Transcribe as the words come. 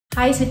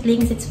Hi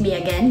sweetlings, it's me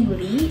again,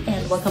 Eulie,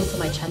 and welcome to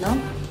my channel.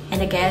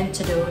 And again,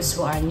 to those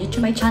who are new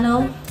to my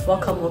channel,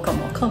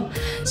 welcome.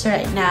 So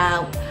right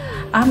now,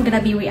 I'm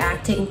gonna be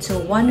reacting to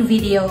one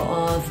video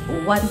of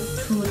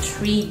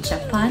 123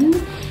 Japan.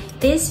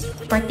 This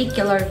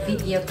particular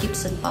video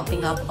keeps on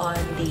popping up on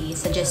the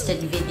suggested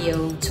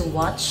video to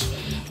watch,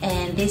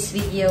 and this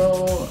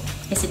video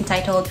is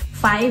entitled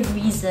 5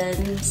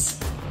 Reasons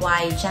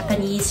Why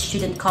Japanese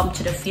Shouldn't Come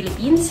to the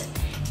Philippines.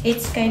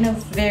 It's kind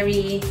of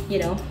very,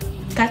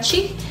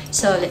 catchy.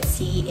 So let's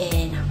see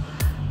in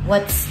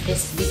what's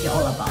this video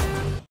all about.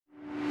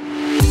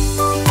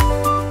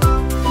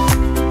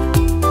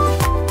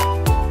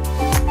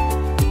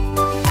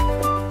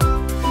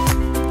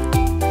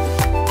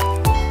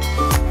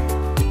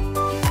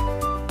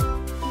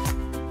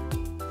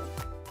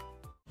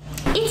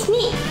 It's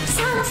me,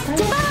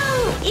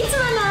 Japan! It's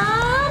Mana!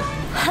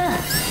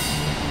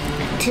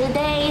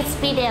 Today's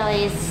video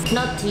is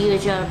not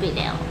usual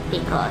video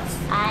because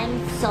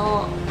I'm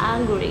so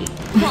angry.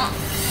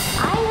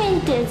 I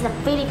went to the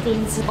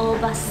Philippines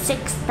over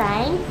 6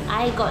 times.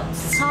 I got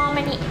so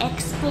many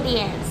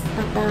experience.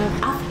 But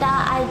after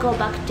I go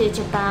back to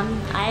Japan,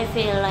 I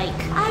feel like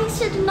I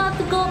should not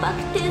go back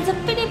to the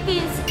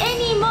Philippines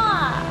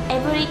anymore.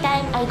 Every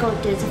time I go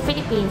to the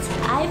Philippines,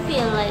 I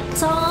feel like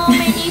so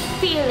many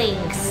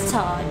feelings. So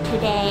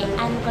today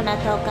I'm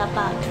gonna talk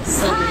about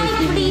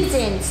 5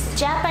 reasons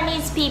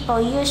Japanese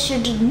people you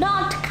should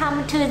not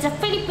come to the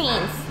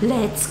Philippines.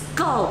 Let's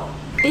go!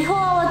 Before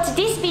I watch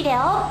this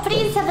video,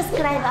 please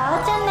subscribe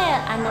our channel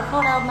and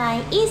follow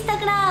my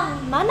Instagram.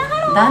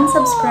 Manaharo! Done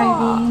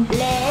subscribing.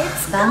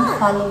 Let's Done go!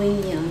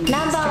 following you on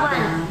Number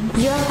Instagram.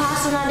 1, your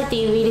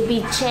personality will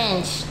be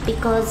changed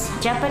because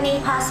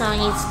Japanese person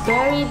is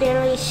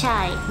very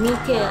shy. Me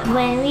too.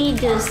 When we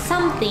do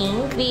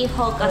something, we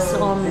focus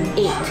on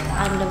it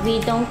and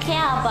we don't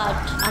care about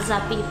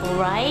other people,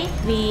 right?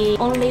 We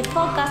only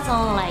focus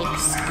on like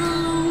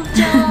school,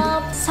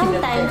 job.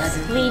 Sometimes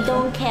we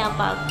don't care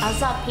about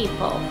other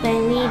people.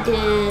 When we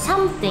do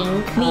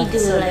something, we do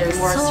like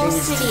so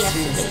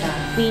seriously.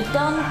 We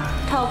don't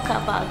talk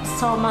about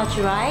so much,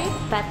 right?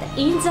 But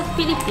in the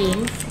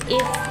Philippines,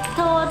 it's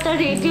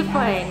totally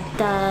different.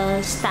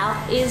 The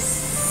staff is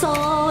so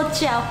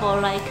cheerful,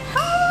 like,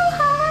 oh,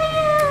 how are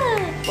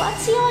you?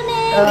 What's your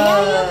name? Where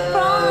are you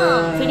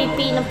from?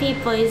 Filipino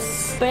people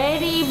is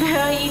very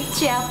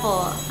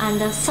cheerful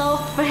and so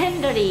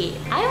friendly.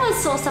 I was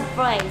so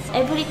surprised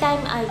every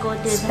time I go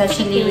to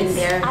Especially the Philippines.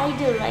 when they're I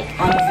do like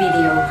on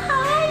video. How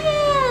are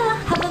you?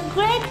 Have a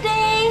great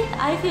day.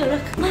 I feel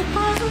like my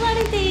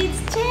personality is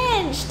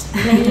changed.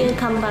 When you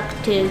come back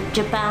to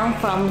Japan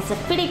from the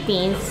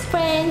Philippines,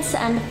 friends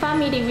and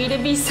family will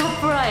be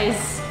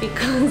surprised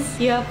because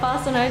your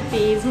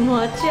personality is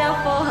more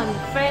cheerful and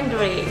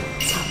friendly.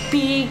 So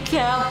be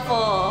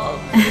careful.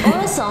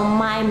 Also,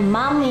 my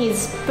mom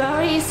is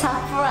very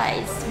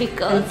surprised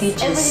because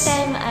every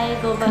time I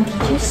go back to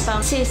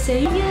Japan, she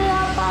says,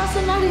 your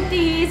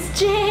personality is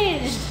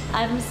changed.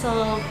 I'm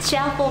so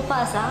cheerful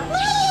person.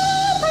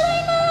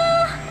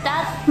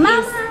 That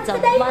is the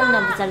one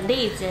of the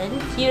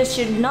reasons you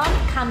should not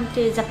come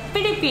to the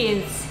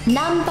Philippines.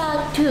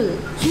 Number 2,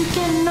 you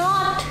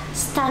cannot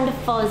stand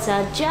for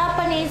the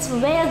Japanese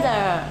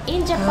weather.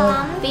 In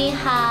Japan, we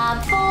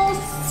have 4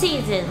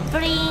 seasons: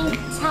 spring,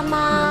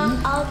 summer,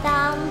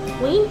 autumn,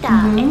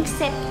 winter.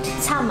 Except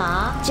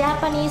summer,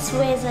 Japanese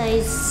weather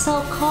is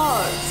so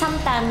cold.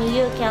 Sometimes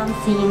you can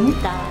see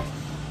the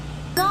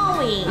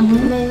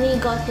snowing. When we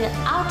go to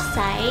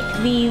outside,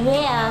 we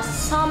wear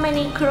so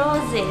many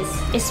clothes,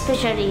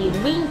 especially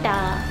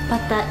winter.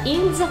 But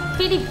in the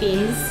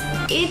Philippines,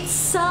 it's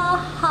so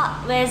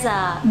hot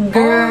weather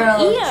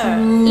all year.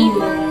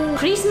 Even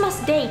Christmas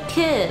Day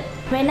too.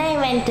 When I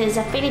went to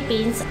the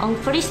Philippines on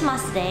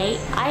Christmas Day,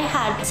 I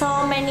had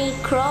so many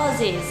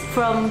clothes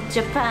from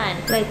Japan,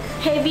 like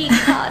heavy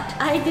coat.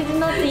 I did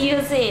not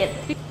use it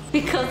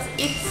because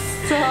it's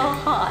so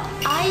hot.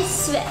 I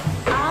sweat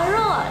a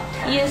lot.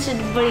 You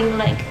should bring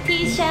like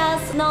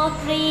t-shirts, no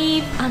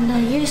sleeve, and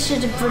you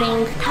should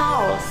bring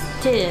towels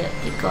too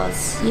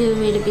because you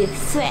will be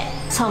sweat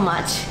so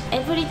much.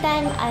 Every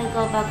time I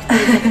go back to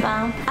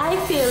Japan, I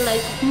feel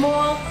like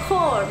more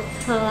cold.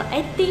 So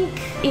I think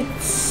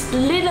it's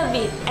little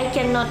bit I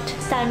cannot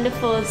stand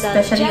for the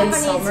Especially Japanese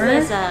in summer,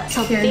 weather.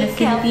 So here in be the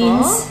careful.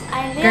 Philippines,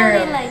 I really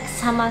girl, like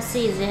summer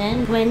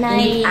season. When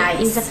I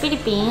in the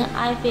Philippines,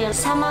 I feel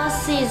summer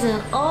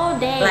season all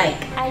day.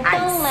 Like I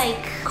don't ice.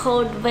 like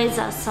cold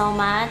weather so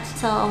much.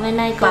 So when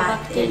I go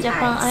back to in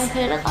Japan, I ice.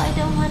 feel like I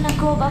don't wanna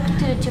go back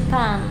to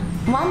Japan.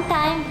 One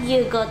time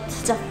you got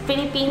the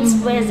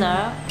Philippines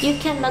weather, you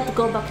cannot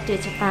go back to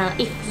Japan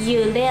if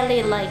you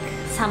really like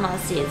summer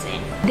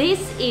season.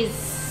 This is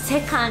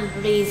second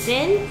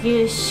reason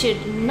you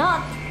should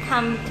not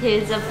come to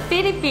the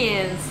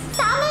Philippines.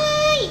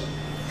 Sorry!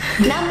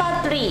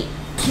 Number 3,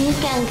 you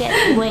can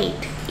get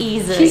weight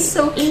easily. She's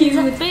so In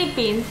the cute.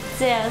 Philippines,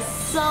 there are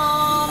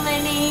so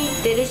many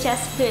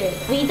delicious food.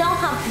 We don't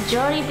have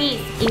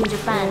Jollibees in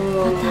Japan,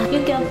 but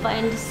you can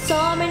find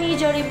so many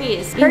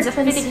Jollibees in the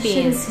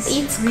Philippines.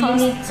 It's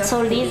really cost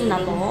so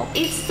reasonable.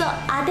 It's so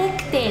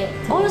addictive.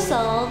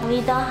 Also,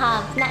 we don't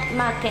have night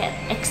market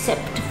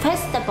except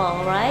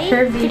festival, right?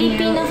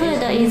 Filipino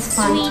food is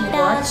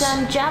sweeter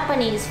than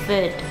Japanese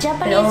food.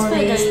 Japanese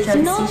food is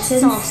not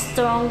so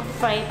strong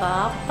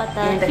flavor, but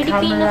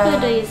Filipino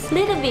food is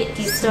little bit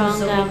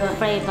stronger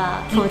flavor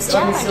for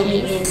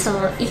Japanese.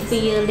 So if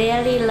you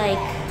really like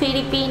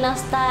Filipino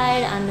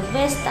style and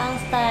Western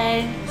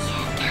style,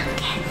 you can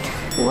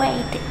get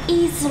weight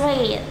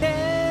easily.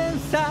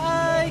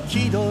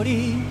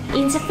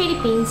 In the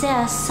Philippines, there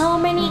are so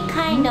many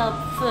kind of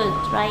food,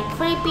 like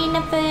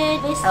Filipino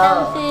food,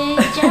 Western food,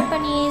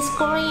 Japanese,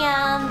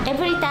 Korean.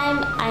 Every time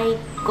I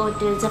go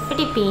to the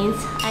Philippines,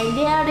 I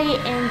really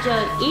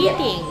enjoy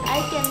eating.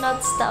 I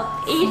cannot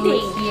stop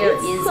eating. Here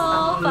it's is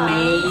so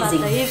amazing. fun,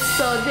 but it's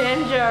so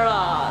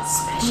dangerous.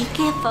 Be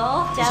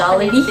careful,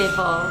 Japanese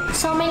people.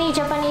 So many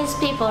Japanese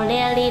people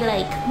really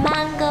like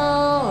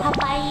mango,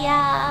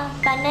 papaya,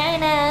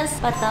 bananas,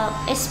 but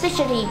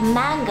especially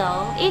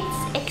mango. It's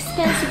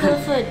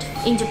expensive food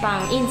in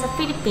Japan. In the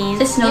Philippines,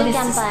 Just you notice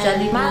can this buy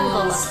Jollibee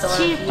mango store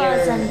cheaper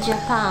here. than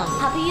Japan.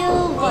 Have you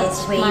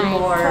watched way my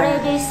more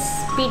previous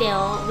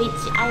video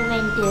which I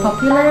went to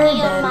popular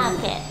Baguio than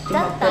market? the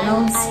That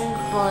time McDonald's.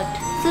 I bought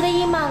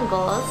 3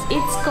 mangoes.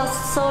 It's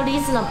cost so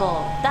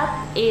reasonable. That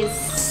is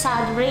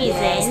sad reason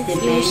Yes, the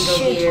you mango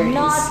should here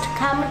not is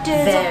come to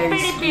the very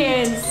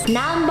Philippines.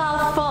 Number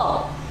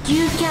 4.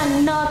 You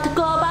cannot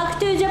go back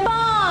to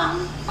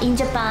Japan. In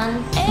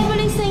Japan,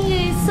 everything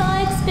is so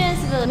expensive.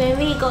 When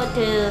we go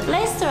to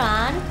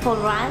restaurant for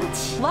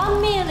lunch, one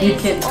meal You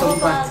is can't go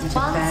over back to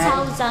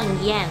Japan.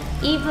 1,000 yen.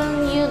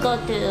 Even you go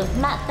to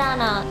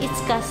McDonald's, it's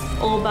cost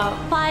over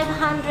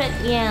 500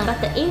 yen.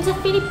 But in the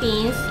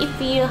Philippines, if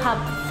you have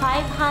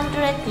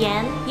 500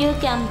 yen, you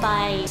can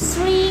buy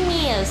 3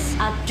 meals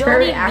at Her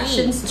Jollibee.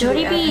 reactions to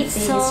Jollibee is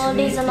everything so is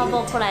really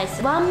reasonable cute. price.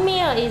 One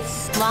meal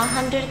is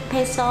 100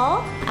 peso,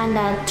 and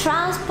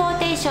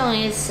transportation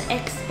is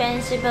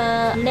expensive.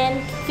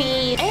 Rent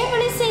fee,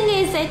 everything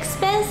is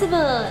expensive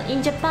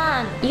in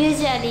Japan.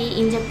 Usually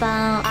in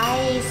Japan,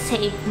 I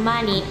save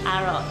money a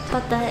lot,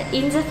 but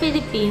in the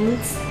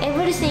Philippines,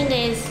 everything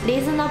is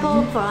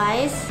reasonable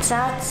price.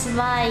 That's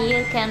why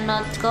you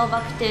cannot go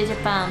back to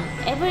Japan.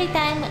 Every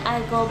time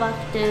I go back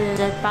to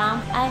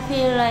Japan, I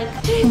feel like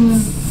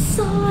it's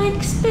so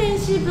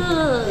expensive.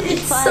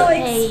 It's If I so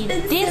pay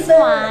expensive. this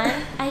one,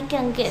 I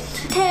can get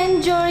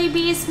 10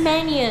 Jollibee's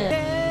menu.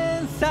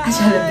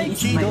 Jollibee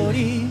is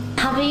mine.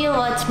 Have you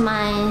watched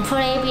my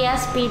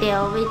previous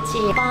video which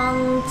is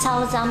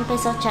 1,000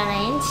 peso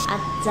challenge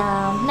at the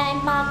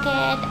night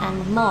market and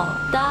more?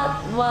 That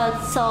was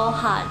so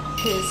hard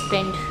to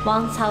spend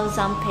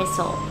 1,000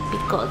 peso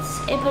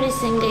because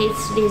everything is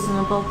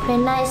reasonable.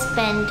 When I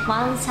spend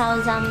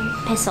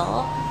 1,000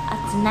 peso at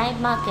the night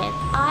market,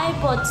 I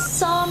bought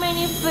so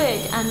many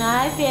food and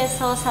I feel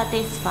so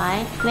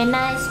satisfied. When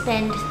I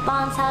spend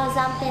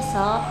 1,000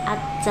 peso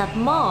at the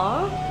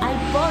mall, I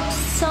bought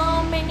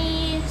so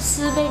many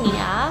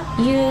souvenirs.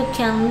 You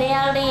can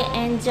really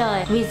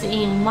enjoy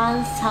within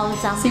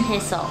 1,000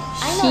 peso.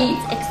 I know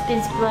it's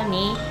expensive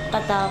money,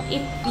 but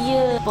if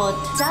you bought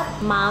that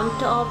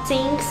amount of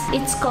things,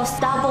 it's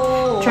cost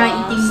double. Try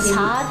eating the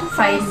sad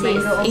fried prices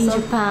mango in also.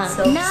 Japan.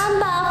 So-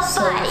 Number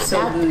 5, so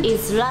that good.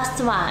 is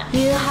last one.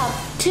 You have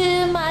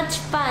too much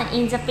fun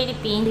in the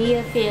Philippines.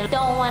 You feel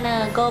don't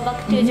wanna go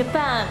back to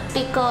Japan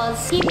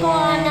because people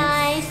are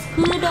nice,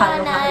 food are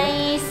Hello, hello.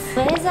 nice,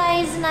 weather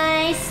is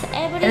nice,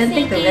 everything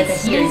think the weather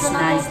is here is reasonable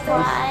nice,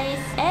 though.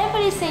 price.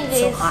 Everything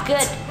So is hot.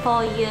 good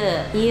for you.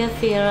 You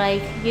feel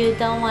like you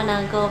don't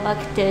wanna go back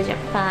to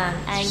Japan.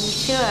 I'm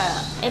sure.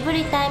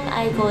 Every time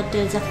I go to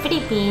the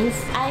Philippines,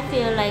 I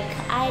feel like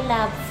I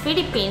love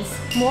Philippines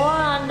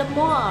more and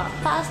more.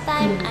 First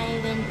time I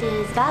went to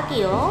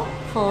Baguio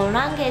for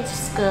language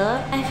school,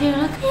 I feel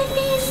like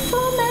Philippines is so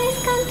nice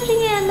country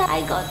and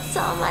I got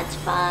so much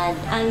fun.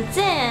 And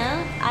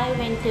then I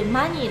went to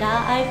Manila,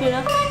 I feel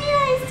like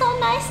Manila is so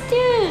nice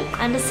too.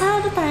 And the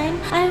third time,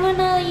 I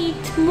wanna eat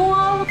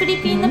more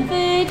Filipino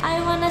food. I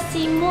wanna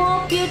see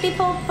more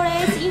beautiful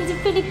place in the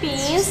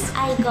Philippines.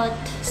 I got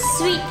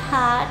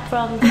sweetheart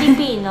from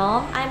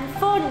Filipino. I'm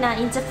foreigner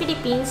in the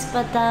Philippines,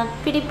 but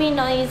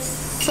Filipino is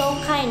so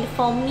kind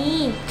for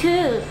me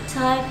too. So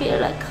I feel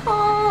like,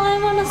 oh, I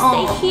wanna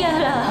stay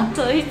here.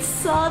 So it's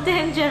so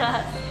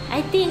dangerous.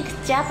 I think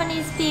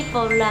Japanese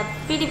people love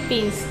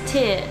Philippines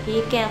too.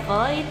 Be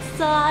careful, it's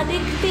so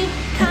addictive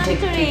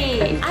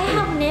country. I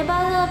have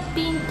never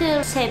been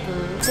to Cebu.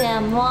 There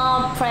are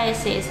more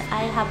places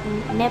I have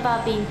never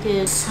been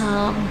to. So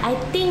I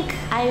think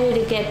I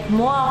will get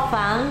more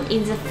fun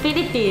in the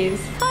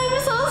Philippines. I'm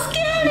so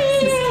scary.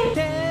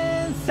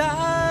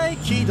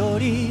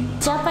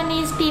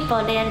 Japanese people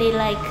really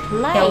like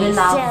They only rice.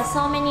 love There are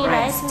so many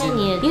rice rice too.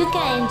 menus. You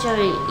can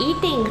enjoy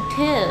eating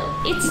too.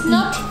 It's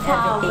not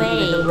far everything with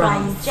away the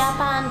from rice.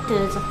 Japan to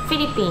the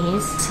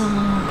Philippines. So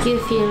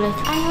you feel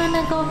like I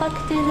wanna go back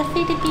to the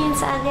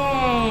Philippines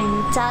again.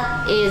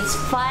 That is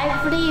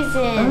 5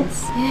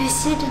 reasons you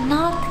should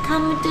not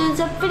come to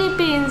the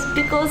Philippines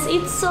because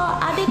it's so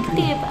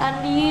addictive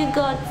and you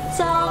got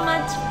so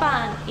much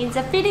fun in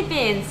the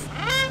Philippines.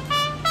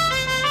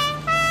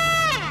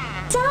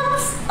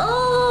 That's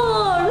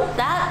all!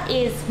 That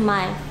is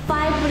my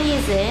 5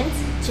 reasons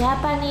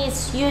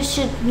Japanese you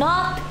should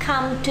not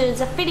come to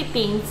the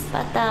Philippines.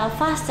 But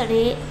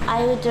firstly,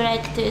 I would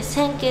like to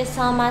thank you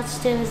so much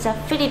to the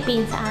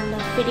Philippines and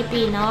the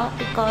Filipino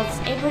because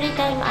every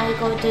time I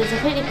go to the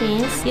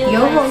Philippines, you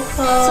You're guys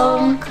so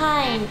welcome.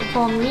 kind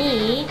for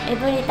me.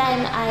 Every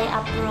time I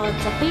upload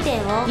the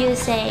video, you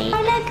say,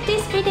 I like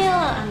this video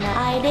and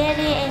I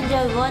really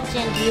enjoy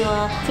watching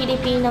your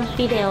Filipino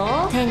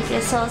video. Thank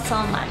you so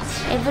much.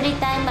 Every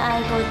time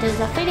I go to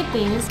the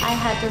Philippines, I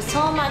had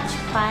so much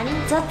fun.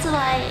 That's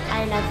why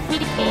I love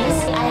Philippines.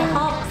 I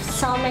hope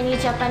so many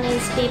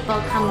Japanese people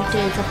come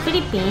to the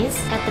Philippines,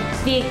 but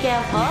be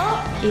careful.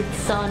 It's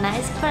so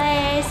nice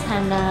place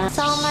and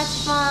so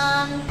much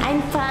fun. I'm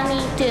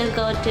planning to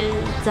go to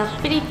the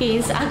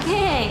Philippines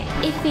again.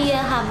 If you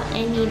have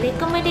any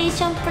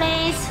recommendation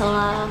place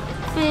or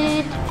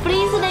food,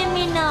 please let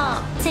me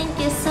know. Thank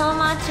you so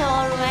much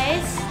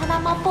always.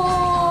 Salamat po.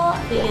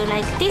 Do you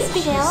like this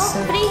video?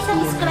 Please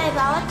subscribe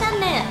our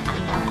channel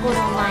and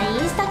follow my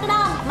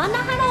Instagram.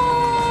 Manaharo!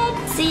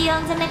 See you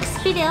on the next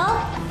video.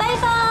 Bye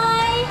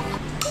bye!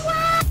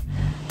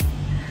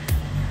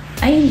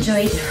 I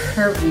enjoyed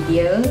her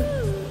video,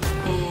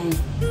 and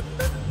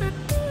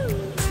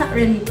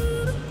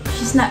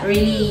she's not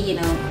really,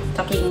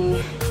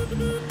 talking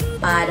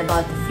bad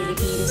about the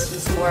Philippines.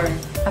 She's more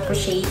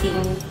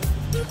appreciating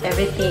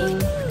everything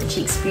that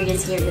she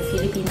experienced here in the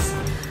Philippines.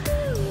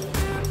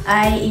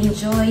 I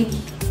enjoyed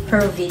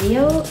her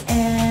video,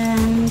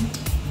 and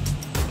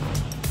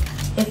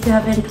if you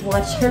haven't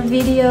watched her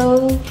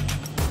video,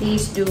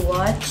 please do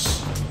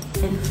watch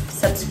and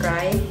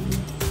subscribe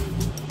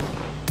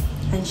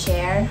and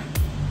share.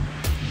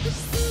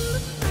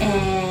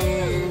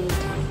 And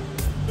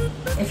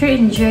if you're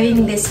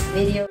enjoying this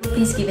video,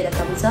 please give it a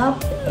thumbs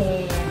up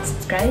and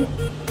subscribe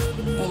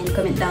and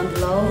comment down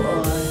below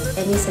or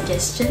any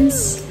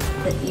suggestions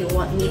that you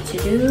want me to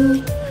do.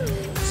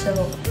 So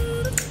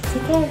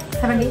take care,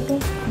 have a great day,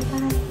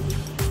 bye.